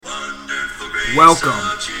Welcome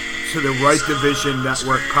to the Right Division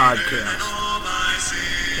Network podcast,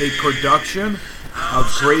 a production of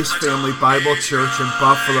Grace Family Bible Church in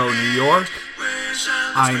Buffalo, New York.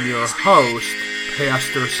 I'm your host,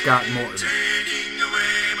 Pastor Scott Morton.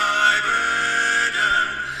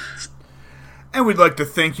 And we'd like to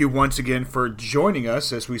thank you once again for joining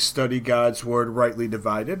us as we study God's Word rightly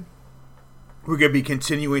divided. We're going to be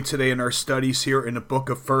continuing today in our studies here in the book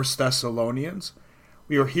of 1 Thessalonians.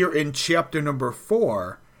 We are here in chapter number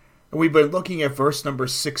 4, and we've been looking at verse number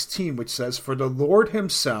 16, which says, "For the Lord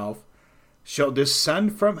himself shall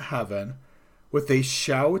descend from heaven with a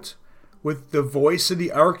shout, with the voice of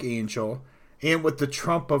the archangel, and with the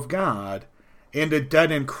trump of God, and the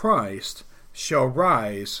dead in Christ shall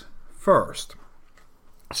rise first."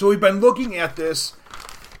 So we've been looking at this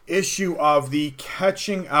issue of the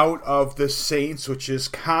catching out of the saints, which is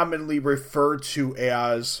commonly referred to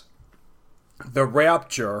as the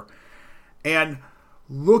rapture, and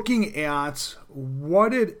looking at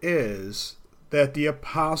what it is that the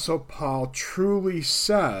Apostle Paul truly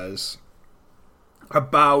says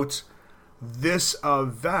about this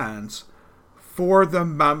event for the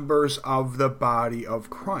members of the body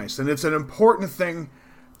of Christ. And it's an important thing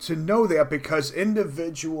to know that because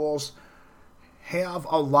individuals have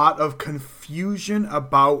a lot of confusion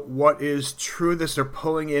about what is true. They're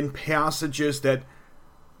pulling in passages that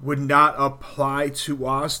would not apply to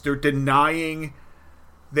us. They're denying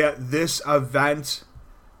that this event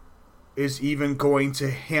is even going to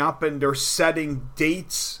happen. They're setting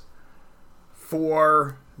dates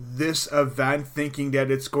for this event, thinking that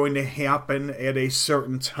it's going to happen at a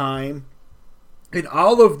certain time. And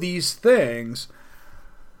all of these things,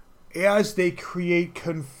 as they create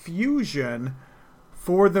confusion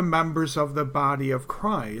for the members of the body of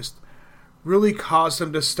Christ, really cause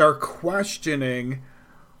them to start questioning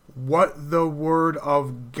what the Word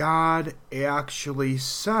of God actually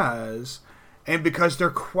says. And because they're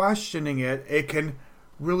questioning it, it can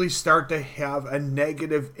really start to have a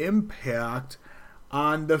negative impact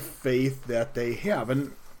on the faith that they have.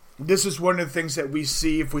 And this is one of the things that we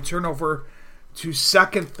see if we turn over to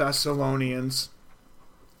 2 Thessalonians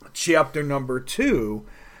chapter number 2,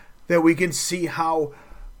 that we can see how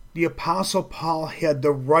the Apostle Paul had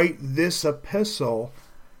to write this epistle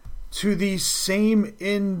to these same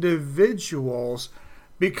individuals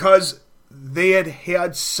because they had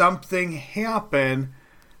had something happen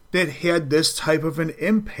that had this type of an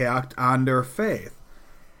impact on their faith.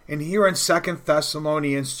 And here in 2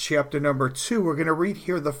 Thessalonians chapter number 2, we're going to read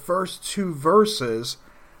here the first 2 verses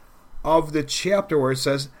of the chapter where it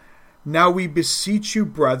says, "Now we beseech you,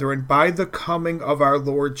 brethren, by the coming of our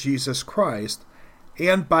Lord Jesus Christ,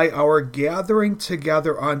 and by our gathering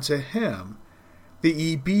together unto him, that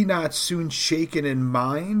ye be not soon shaken in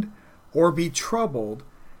mind, or be troubled,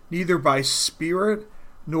 neither by spirit,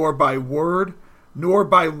 nor by word, nor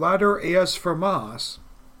by letter as from us,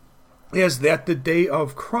 as that the day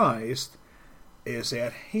of Christ is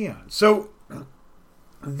at hand." So,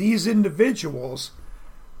 these individuals,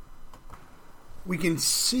 we can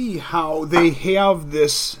see how they have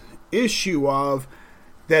this issue of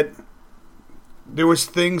that there was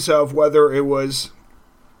things of whether it was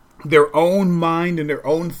their own mind and their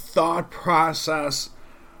own thought process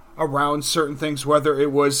around certain things, whether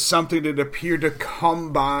it was something that appeared to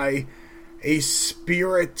come by a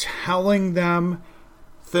spirit telling them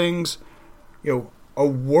things, a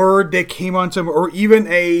word that came onto them, or even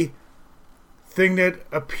a thing that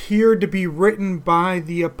appeared to be written by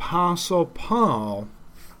the Apostle Paul,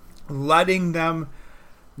 letting them,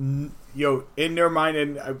 in their mind,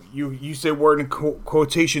 and you use the word in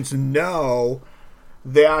quotations, know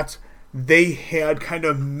that they had kind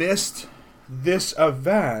of missed this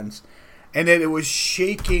event and that it was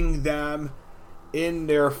shaking them in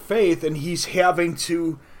their faith, and he's having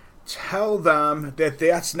to tell them that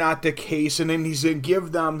that's not the case, and then he's going to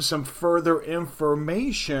give them some further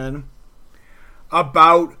information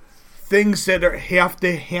about things that have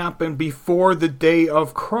to happen before the day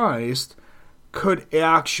of Christ could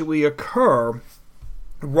actually occur.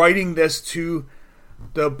 Writing this to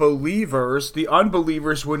the believers, the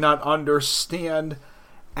unbelievers would not understand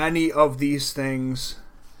any of these things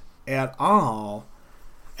at all.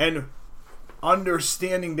 And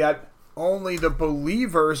understanding that only the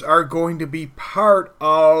believers are going to be part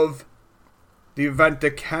of the event, the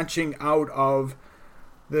catching out of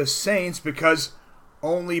the saints, because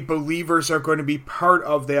only believers are going to be part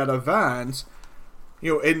of that event.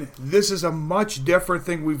 And this is a much different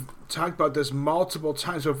thing. We've talked about this multiple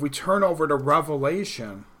times. So if we turn over to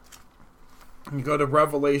Revelation, and you go to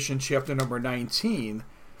Revelation chapter number 19,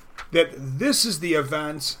 that this is the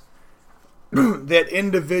event that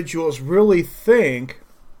individuals really think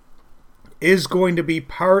is going to be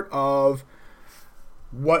part of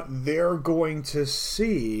what they're going to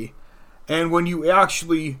see. And when you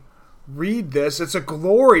actually read this, it's a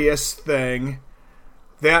glorious thing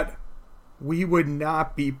that we would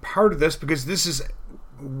not be part of this, because this is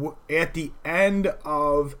at the end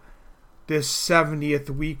of this 70th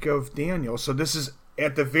week of Daniel. So this is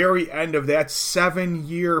at the very end of that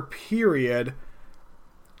 7-year period,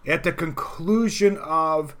 at the conclusion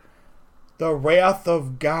of the wrath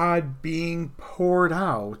of God being poured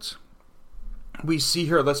out. We see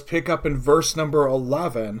here, let's pick up in verse number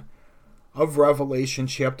 11 of Revelation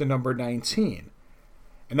chapter number 19.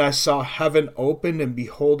 And I saw heaven opened, and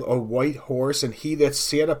behold, a white horse, and he that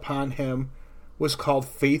sat upon him was called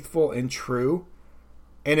Faithful and True,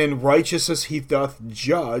 and in righteousness he doth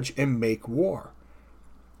judge and make war.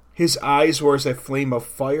 His eyes were as a flame of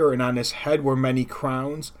fire, and on his head were many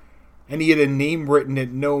crowns, and he had a name written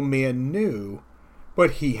that no man knew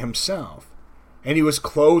but he himself. And he was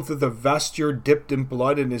clothed with a vesture dipped in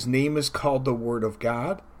blood, and his name is called the Word of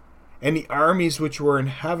God. And the armies which were in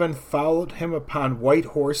heaven followed him upon white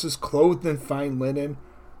horses, clothed in fine linen,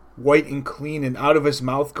 white and clean. And out of his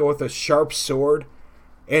mouth goeth a sharp sword,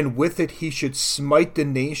 and with it he should smite the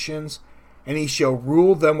nations, and he shall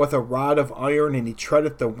rule them with a rod of iron, and he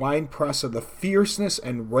treadeth the winepress of the fierceness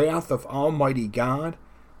and wrath of Almighty God.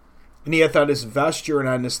 And he hath on his vesture and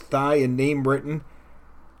on his thigh a name written,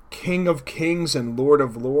 King of Kings and Lord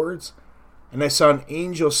of Lords. And I saw an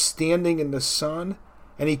angel standing in the sun,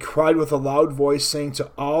 and he cried with a loud voice, saying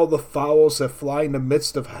to all the fowls that fly in the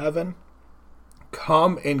midst of heaven,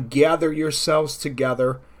 Come and gather yourselves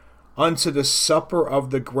together unto the supper of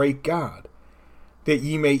the great God, that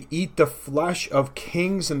ye may eat the flesh of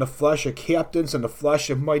kings, and the flesh of captains, and the flesh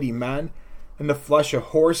of mighty men, and the flesh of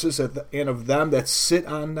horses, and of them that sit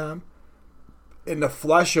on them, and the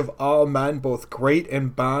flesh of all men, both great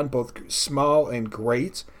and bond, both small and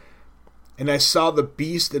great. And I saw the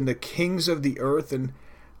beast and the kings of the earth, and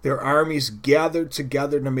their armies gathered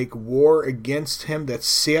together to make war against him that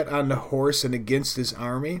sat on the horse, and against his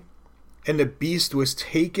army. And the beast was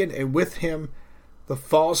taken, and with him the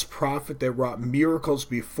false prophet that wrought miracles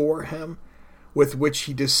before him, with which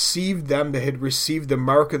he deceived them that had received the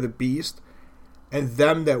mark of the beast, and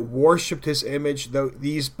them that worshipped his image.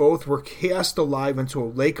 These both were cast alive into a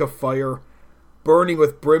lake of fire, burning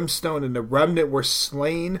with brimstone, and the remnant were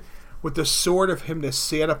slain with the sword of him that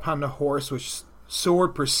sat upon the horse, which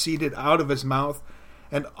sword proceeded out of his mouth,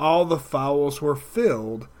 and all the fowls were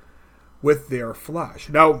filled with their flesh.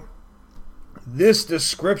 Now, this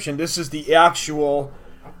description, this is the actual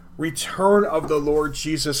return of the Lord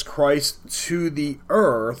Jesus Christ to the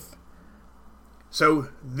earth. So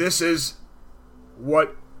this is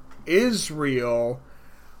what Israel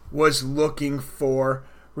was looking for,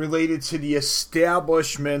 related to the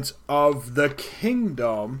establishment of the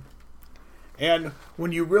kingdom. And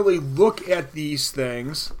when you really look at these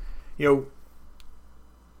things,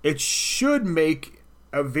 it should make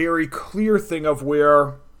a very clear thing of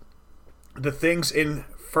where the things in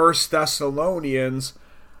 1 Thessalonians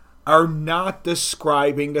are not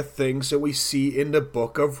describing the things that we see in the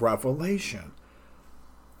book of Revelation.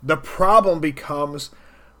 The problem becomes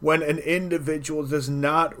when an individual does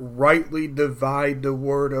not rightly divide the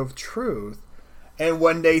word of truth, and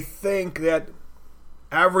when they think that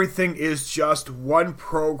everything is just one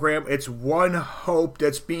program, it's one hope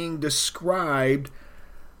that's being described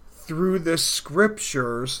through the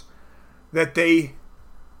scriptures, that they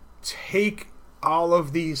take all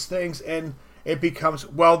of these things and it becomes,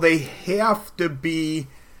 well, they have to be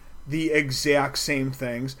the exact same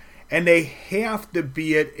things, and they have to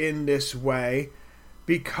be it in this way,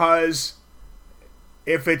 because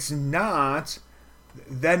if it's not,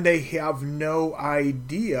 then they have no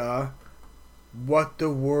idea what the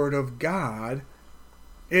Word of God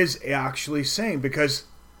is actually saying, because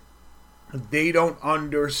they don't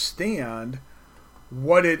understand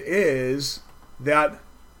what it is that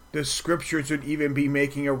the scriptures would even be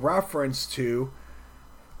making a reference to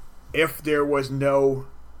if there was no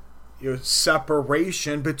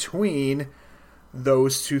separation between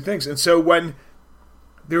those two things. And so when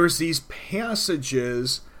there's these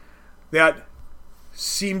passages that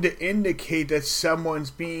seem to indicate that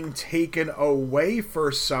someone's being taken away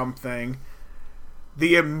for something,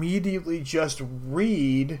 they immediately just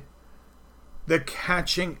read the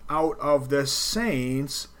catching out of the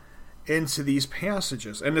saints into these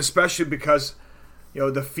passages. And especially because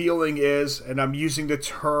the feeling is, and I'm using the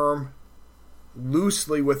term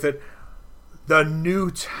loosely with it, the New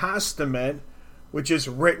Testament, which is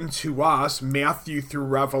written to us, Matthew through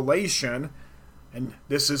Revelation, And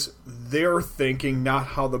this is their thinking, not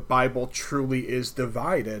how the Bible truly is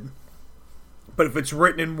divided. But if it's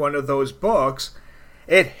written in one of those books,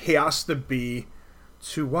 it has to be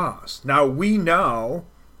to us. Now, we know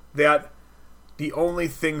that the only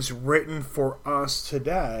things written for us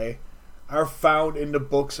today are found in the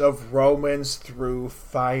books of Romans through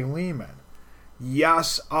Philemon.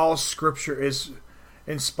 Yes, all Scripture is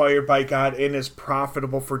inspired by God and is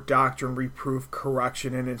profitable for doctrine, reproof,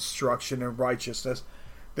 correction, and instruction in righteousness,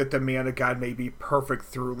 that the man of God may be perfect,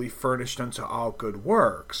 thoroughly furnished unto all good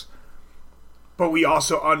works. But we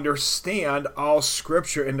also understand all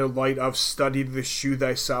Scripture in the light of study to shew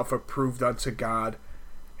thyself approved unto God,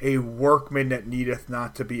 a workman that needeth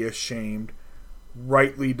not to be ashamed,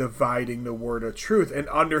 rightly dividing the word of truth. And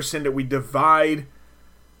understand that we divide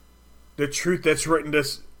the truth that's written to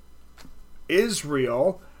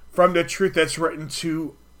Israel from the truth that's written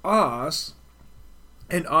to us,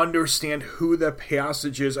 and understand who the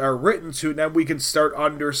passages are written to. Then we can start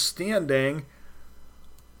understanding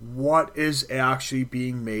what is actually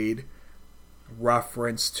being made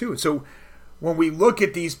reference to. So when we look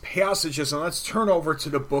at these passages, and let's turn over to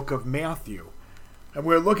the book of Matthew, and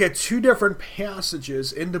we'll look at two different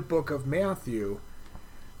passages in the book of Matthew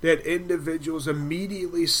that individuals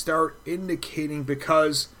immediately start indicating,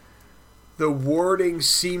 because the wording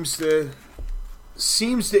seems to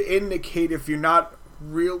indicate, if you're not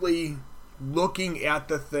really looking at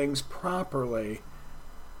the things properly,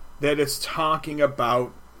 that it's talking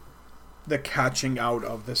about the catching out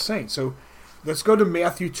of the saints. So let's go to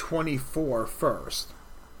Matthew 24 first.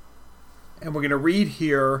 And we're going to read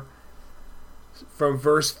here from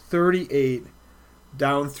verse 38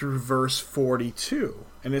 down through verse 42.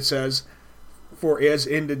 And it says, "For as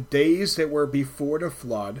in the days that were before the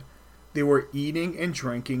flood, they were eating and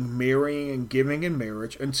drinking, marrying and giving in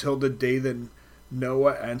marriage, until the day that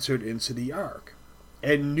Noah entered into the ark,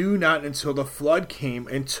 and knew not until the flood came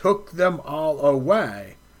and took them all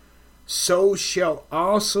away. So shall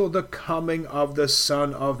also the coming of the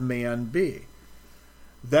Son of Man be.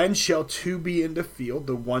 Then shall two be in the field,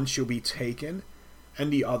 the one shall be taken,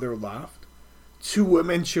 and the other left. Two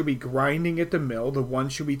women shall be grinding at the mill, the one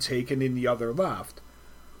shall be taken, and the other left.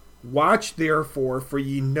 Watch therefore, for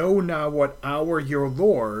ye know not what hour your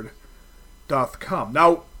Lord doth come."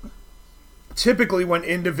 Now, typically when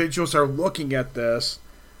individuals are looking at this,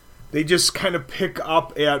 they just kind of pick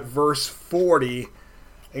up at verse 40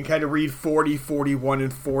 and kind of read 40, 41,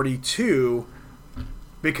 and 42,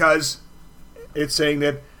 because it's saying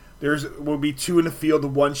that will be two in the field, the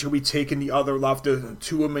one shall be taken, the other left. The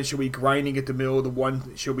two women shall be grinding at the mill, the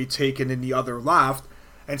one shall be taken, and the other left.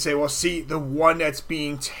 And say, well, see, the one that's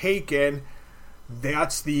being taken,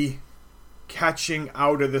 that's the catching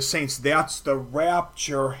out of the saints. That's the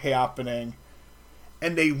rapture happening.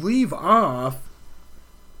 And they leave off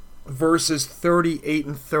verses 38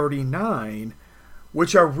 and 39,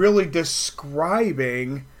 which are really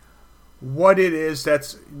describing what it is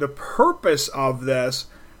that's the purpose of this.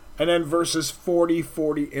 And then verses 40,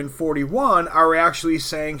 40, and 41 are actually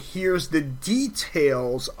saying, here's the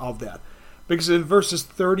details of that. Because in verses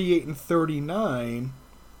 38 and 39,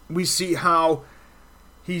 we see how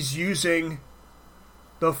he's using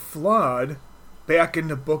the flood back in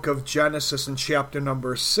the book of Genesis in chapter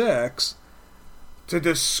number 6 to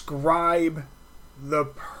describe the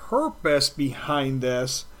purpose behind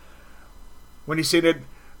this, when he said that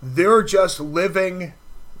they're just living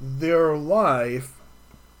their life,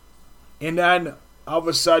 and then all of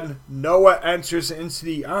a sudden Noah enters into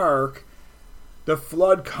the ark, the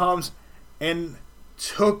flood comes and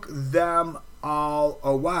took them all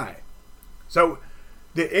away. So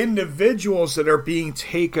the individuals that are being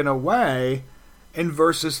taken away in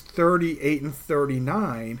verses 38 and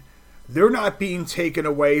 39, they're not being taken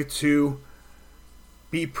away to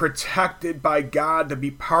be protected by God, to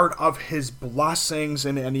be part of his blessings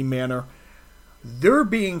in any manner. They're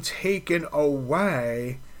being taken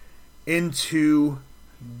away into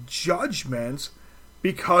judgment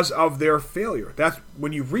because of their failure. That's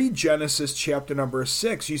when you read Genesis chapter number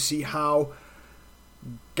 6, you see how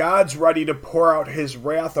God's ready to pour out his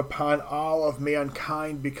wrath upon all of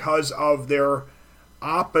mankind because of their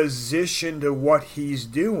opposition to what he's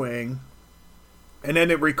doing. And then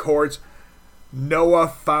it records, Noah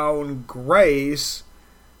found grace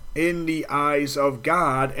in the eyes of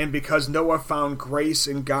God, and because Noah found grace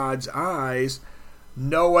in God's eyes,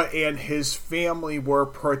 Noah and his family were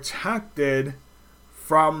protected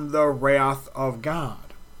from the wrath of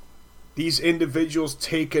God. These individuals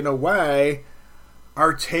taken away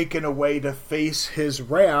are taken away to face his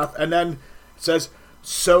wrath. And then it says,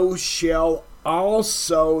 so shall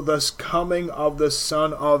also the coming of the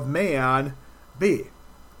Son of Man be.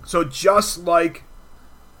 So just like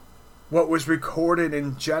what was recorded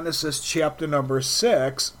in Genesis chapter number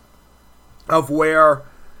 6, of where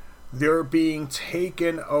they're being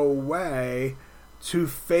taken away to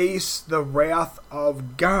face the wrath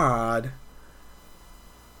of God,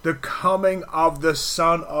 the coming of the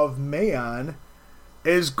Son of Man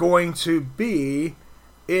is going to be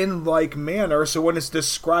in like manner. So when it's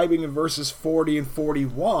describing in verses 40 and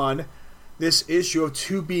 41, this issue of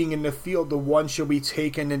two being in the field, the one shall be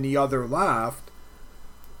taken and the other left,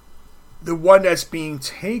 the one that's being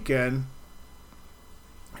taken,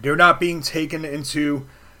 they're not being taken into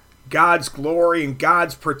God's glory and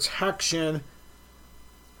God's protection.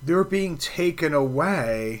 They're being taken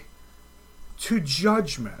away to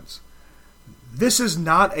judgment. This is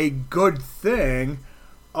not a good thing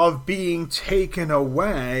of being taken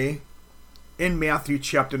away in Matthew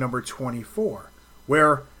chapter number 24,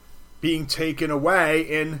 where being taken away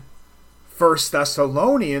in 1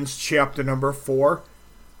 Thessalonians chapter number 4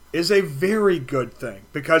 is a very good thing,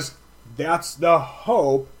 because that's the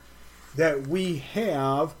hope that we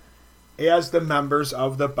have as the members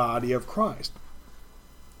of the body of Christ.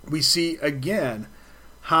 We see again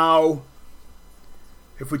how,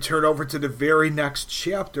 if we turn over to the very next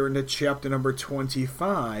chapter, into chapter number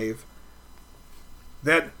 25,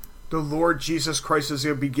 that the Lord Jesus Christ is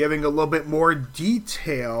going to be giving a little bit more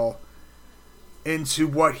detail into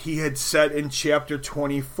what he had said in chapter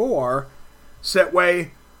 24, so that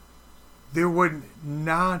way there would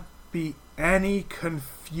not be any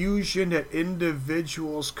confusion that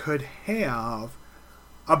individuals could have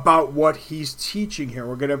about what he's teaching here.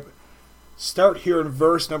 We're going to start here in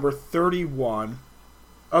verse number 31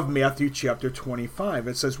 of Matthew chapter 25.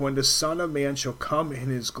 It says, "When the Son of Man shall come in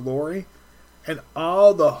his glory, and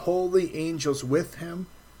all the holy angels with him,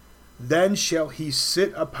 then shall he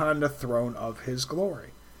sit upon the throne of his glory.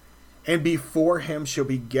 And before him shall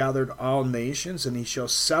be gathered all nations, and he shall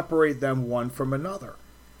separate them one from another,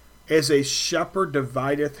 as a shepherd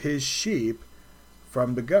divideth his sheep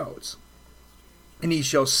from the goats. And he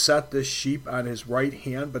shall set the sheep on his right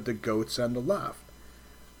hand, but the goats on the left.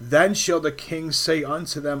 Then shall the king say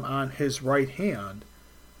unto them on his right hand,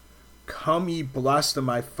 Come ye blessed of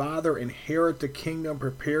my Father, inherit the kingdom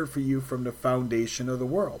prepared for you from the foundation of the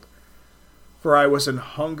world. For I was an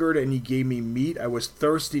hungered, and ye gave me meat. I was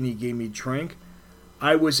thirsty, and ye gave me drink.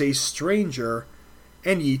 I was a stranger,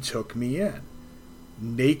 and ye took me in.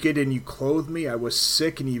 Naked, and ye clothed me. I was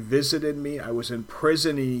sick, and ye visited me. I was in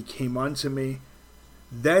prison, and ye came unto me.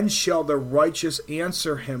 Then shall the righteous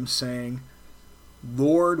answer him, saying,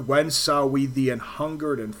 Lord, when saw we thee an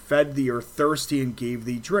hungered, and fed thee, or thirsty, and gave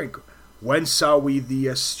thee drink? When saw we thee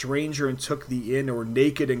a stranger, and took thee in, or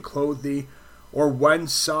naked, and clothed thee? Or when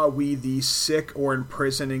saw we thee sick, or in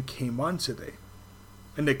prison, and came unto thee?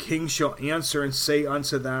 And the king shall answer and say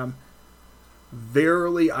unto them,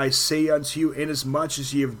 Verily I say unto you, inasmuch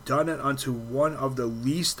as ye have done it unto one of the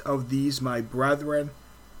least of these my brethren,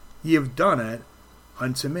 ye have done it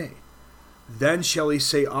unto me. Then shall he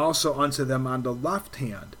say also unto them on the left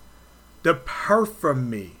hand, Depart from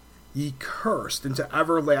me, ye cursed, into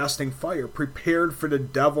everlasting fire, prepared for the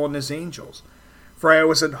devil and his angels. For I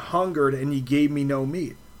was an hungered, and ye gave me no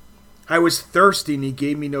meat. I was thirsty, and ye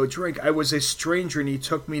gave me no drink. I was a stranger, and ye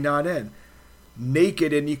took me not in.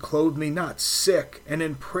 Naked, and ye clothed me not. Sick, and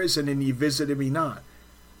in prison, and ye visited me not.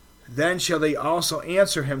 Then shall they also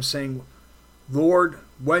answer him, saying, Lord,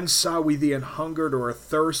 when saw we thee an hungered, or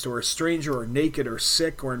athirst, or a stranger, or naked, or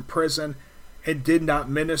sick, or in prison, and did not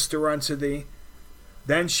minister unto thee?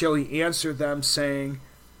 Then shall he answer them, saying,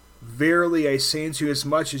 Verily I say unto you, as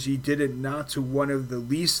much as ye did it not to one of the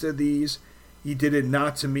least of these, ye did it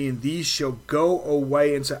not to me. And these shall go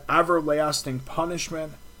away into everlasting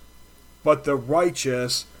punishment, but the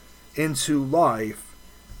righteous into life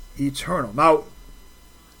eternal. Now,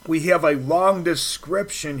 we have a long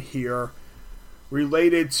description here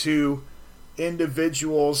related to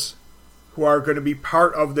individuals who are going to be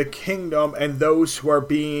part of the kingdom, and those who are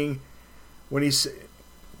being, when he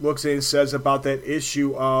looks at it and says about that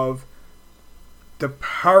issue of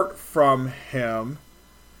depart from him,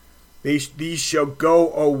 these shall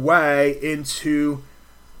go away into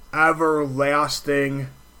everlasting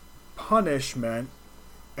punishment.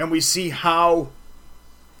 And we see how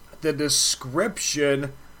the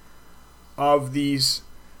description of these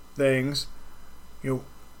things,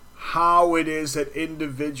 how it is that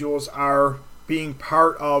individuals are being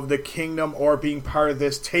part of the kingdom, or being part of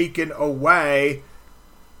this, taken away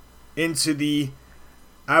into the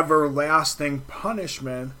everlasting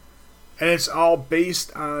punishment. And it's all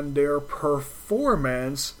based on their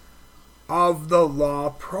performance of the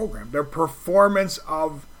law program, their performance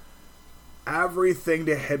of everything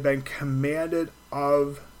that had been commanded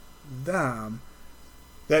of them,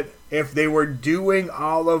 that if they were doing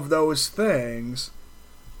all of those things,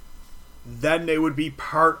 then they would be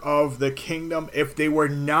part of the kingdom. If they were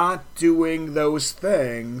not doing those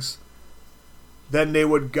things, then they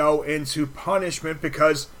would go into punishment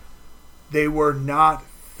because they were not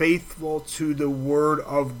faithful to the word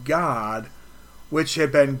of God, which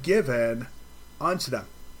had been given unto them.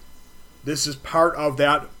 This is part of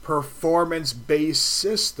that performance-based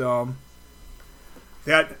system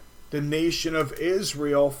that the nation of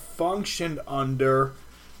Israel functioned under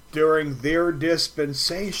during their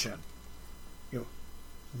dispensation.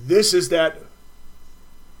 This is that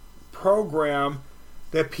program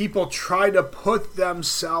that people try to put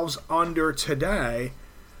themselves under today,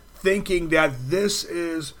 thinking that this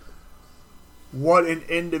is what an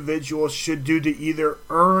individual should do to either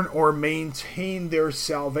earn or maintain their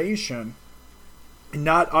salvation,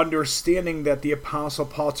 not understanding that the Apostle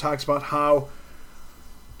Paul talks about how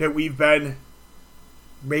that we've been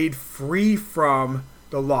made free from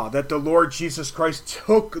the law, that the Lord Jesus Christ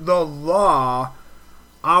took the law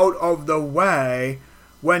out of the way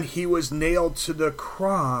when he was nailed to the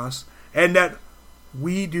cross, and that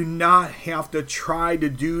we do not have to try to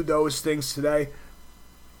do those things today.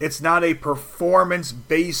 It's not a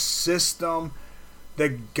performance-based system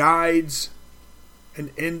that guides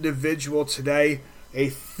an individual today, a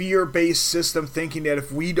fear-based system thinking that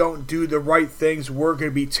if we don't do the right things, we're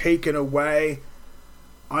going to be taken away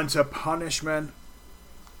unto punishment.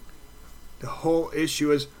 The whole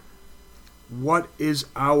issue is, what is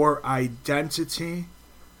our identity?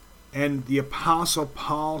 And the Apostle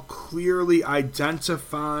Paul clearly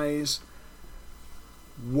identifies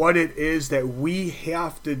what it is that we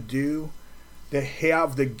have to do to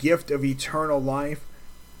have the gift of eternal life.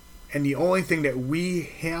 And the only thing that we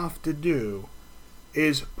have to do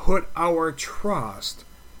is put our trust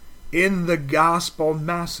in the gospel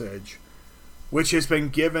message which has been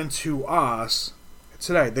given to us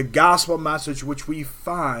today. The gospel message which we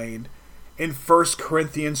find in 1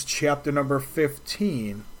 Corinthians chapter number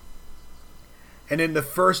 15. And in the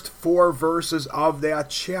first 4 verses of that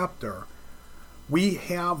chapter, we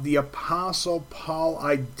have the Apostle Paul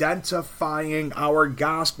identifying our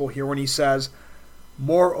gospel here when he says,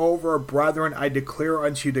 "Moreover, brethren, I declare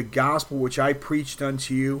unto you the gospel which I preached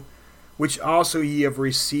unto you, which also ye have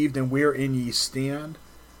received, and wherein ye stand,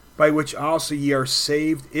 by which also ye are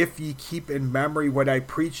saved, if ye keep in memory what I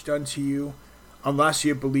preached unto you, unless ye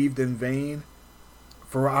have believed in vain.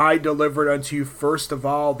 For I delivered unto you first of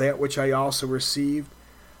all that which I also received,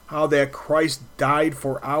 how that Christ died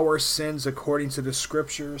for our sins according to the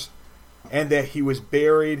Scriptures, and that he was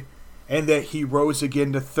buried, and that he rose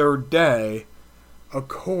again the third day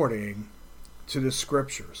according to the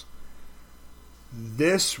Scriptures."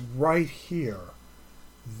 This right here,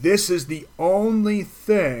 this is the only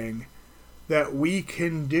thing that we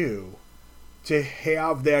can do to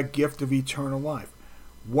have that gift of eternal life.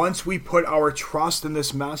 Once we put our trust in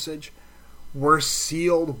this message, we're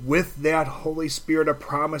sealed with that Holy Spirit, a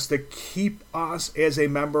promise to keep us as a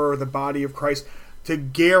member of the body of Christ, to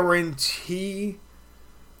guarantee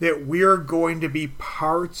that we're going to be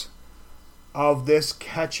part of this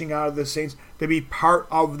catching out of the saints, to be part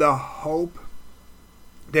of the hope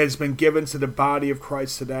that has been given to the body of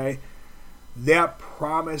Christ today. That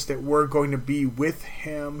promise that we're going to be with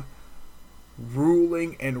him,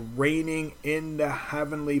 ruling and reigning in the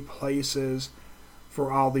heavenly places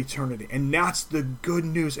for all eternity. And that's the good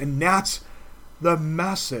news, and that's the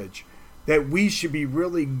message that we should be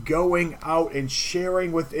really going out and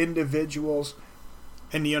sharing with individuals.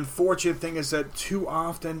 And the unfortunate thing is that too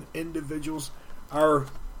often individuals are,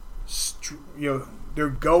 they're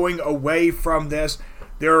going away from this.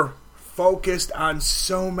 They're focused on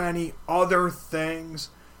so many other things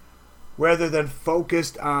rather than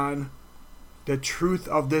focused on the truth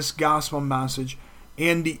of this gospel message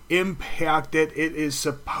and the impact that it is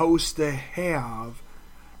supposed to have.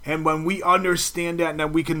 And when we understand that, and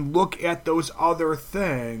then we can look at those other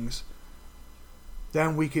things,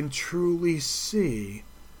 then we can truly see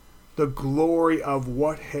the glory of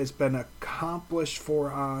what has been accomplished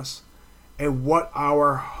for us and what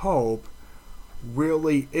our hope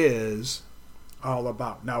really is all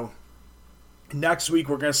about. Now, next week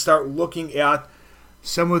we're going to start looking at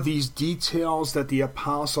some of these details that the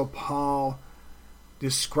Apostle Paul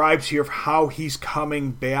describes here of how he's coming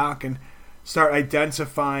back, and start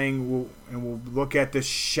identifying, and we'll look at the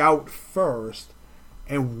shout first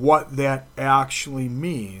and what that actually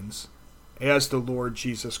means as the Lord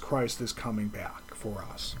Jesus Christ is coming back for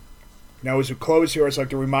us. Now, as we close here, I'd like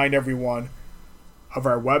to remind everyone of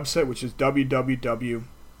our website, which is www.thessalonians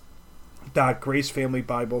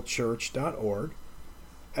www.gracefamilybiblechurch.org.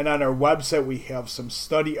 And on our website, we have some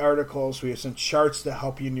study articles. We have some charts to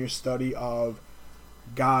help you in your study of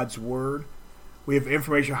God's Word. We have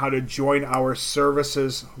information on how to join our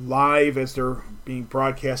services live as they're being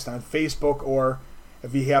broadcast on Facebook, or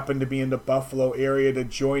if you happen to be in the Buffalo area, to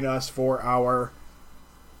join us for our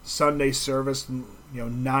Sunday service,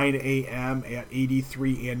 9 a.m. at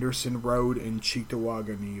 83 Anderson Road in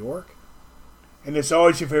Cheektowaga, New York. And as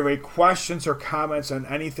always, if you have any questions or comments on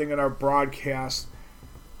anything in our broadcast,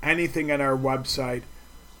 anything on our website,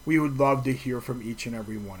 we would love to hear from each and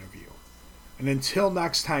every one of you. And until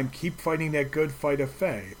next time, keep fighting that good fight of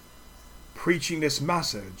faith, preaching this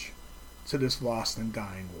message to this lost and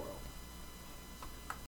dying world.